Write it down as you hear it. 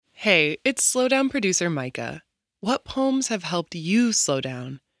Hey, it's Slowdown producer Micah. What poems have helped you slow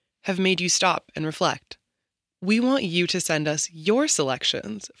down, have made you stop and reflect? We want you to send us your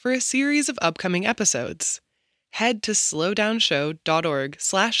selections for a series of upcoming episodes. Head to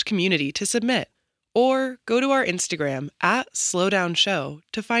slowdownshow.org/community to submit, or go to our Instagram @slowdownshow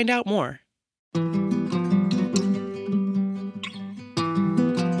to find out more.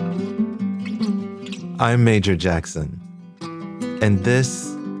 I'm Major Jackson, and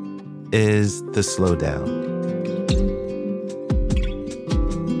this is The Slowdown.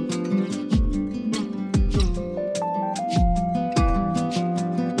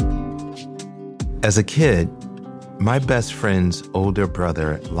 As a kid, my best friend's older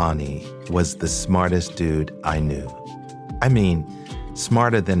brother, Lonnie, was the smartest dude I knew. I mean,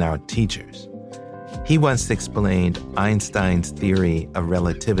 smarter than our teachers. He once explained Einstein's theory of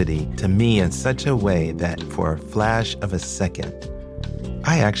relativity to me in such a way that for a flash of a second,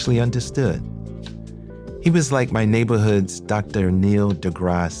 I actually understood. He was like my neighborhood's Dr. Neil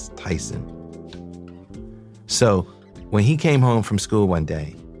deGrasse Tyson. So when he came home from school one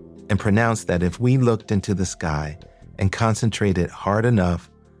day and pronounced that if we looked into the sky and concentrated hard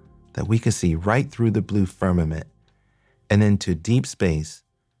enough that we could see right through the blue firmament and into deep space,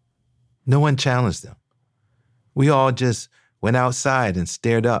 no one challenged him. We all just went outside and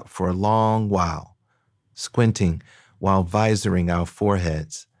stared up for a long while, squinting while visoring our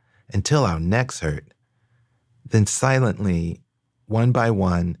foreheads until our necks hurt. Then silently, one by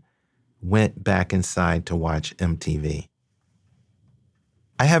one, went back inside to watch MTV.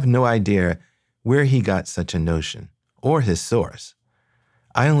 I have no idea where he got such a notion or his source.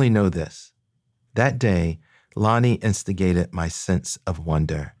 I only know this. That day, Lonnie instigated my sense of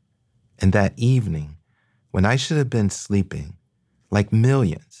wonder. And that evening, when I should have been sleeping, like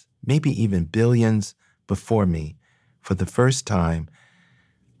millions, maybe even billions before me, for the first time,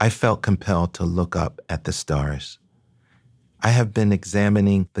 I felt compelled to look up at the stars. I have been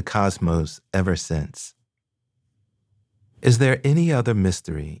examining the cosmos ever since. Is there any other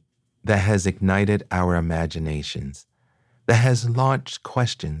mystery that has ignited our imaginations, that has launched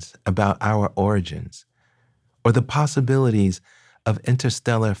questions about our origins, or the possibilities of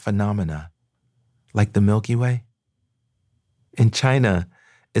interstellar phenomena, like the Milky Way? In China,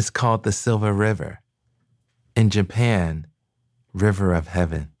 it's called the Silver River. In Japan, River of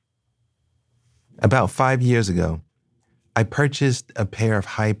Heaven. About 5 years ago, I purchased a pair of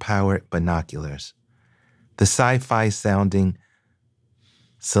high-powered binoculars, the sci-fi sounding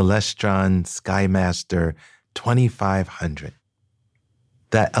Celestron Skymaster 2500,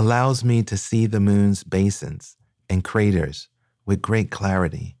 that allows me to see the moon's basins and craters with great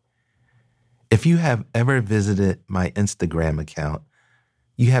clarity. If you have ever visited my Instagram account,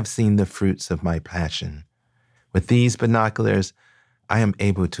 you have seen the fruits of my passion. With these binoculars, I am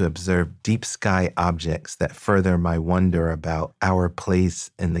able to observe deep sky objects that further my wonder about our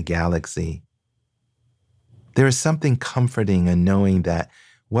place in the galaxy. There is something comforting in knowing that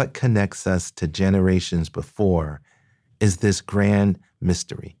what connects us to generations before is this grand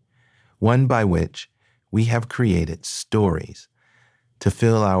mystery, one by which we have created stories to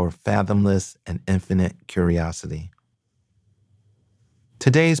fill our fathomless and infinite curiosity.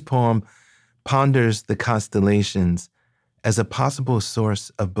 Today's poem ponders the constellations as a possible source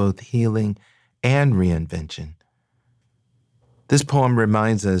of both healing and reinvention. This poem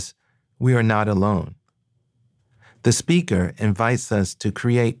reminds us we are not alone. The speaker invites us to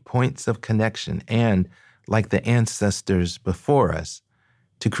create points of connection and, like the ancestors before us,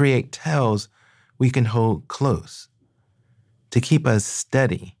 to create tells we can hold close, to keep us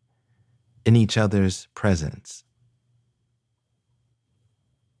steady in each other's presence.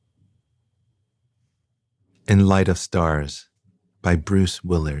 In Light of Stars by Bruce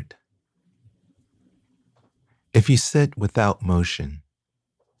Willard. If you sit without motion,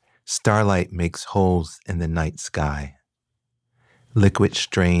 starlight makes holes in the night sky. Liquid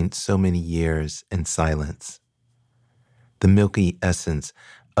strained so many years in silence. The milky essence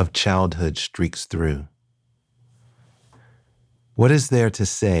of childhood streaks through. What is there to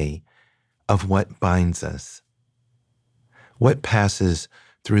say of what binds us? What passes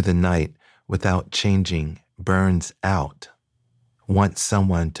through the night without changing burns out, wants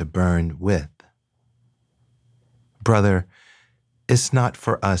someone to burn with. Brother, it's not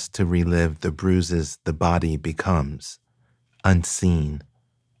for us to relive the bruises the body becomes, unseen,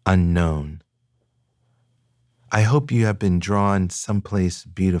 unknown. I hope you have been drawn someplace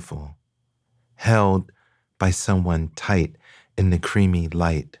beautiful, held by someone tight in the creamy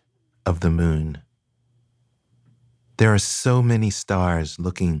light of the moon. There are so many stars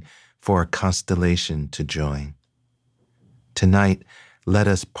looking for a constellation to join. Tonight, let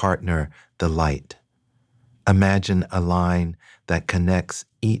us partner the light. Imagine a line that connects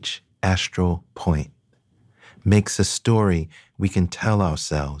each astral point, makes a story we can tell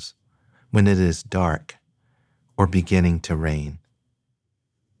ourselves when it is dark or beginning to rain.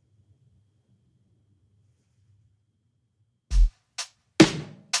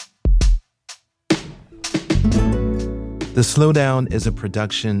 The Slowdown is a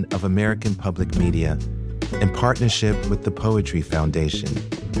production of American Public Media in partnership with the Poetry Foundation.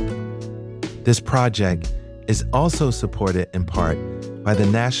 This project is also supported in part by the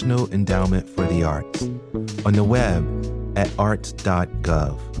National Endowment for the Arts on the web at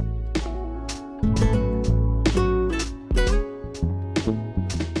arts.gov.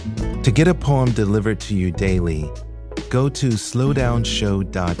 To get a poem delivered to you daily, go to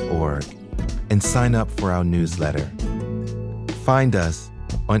slowdownshow.org and sign up for our newsletter. Find us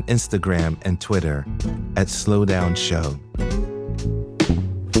on Instagram and Twitter at Slowdown Show.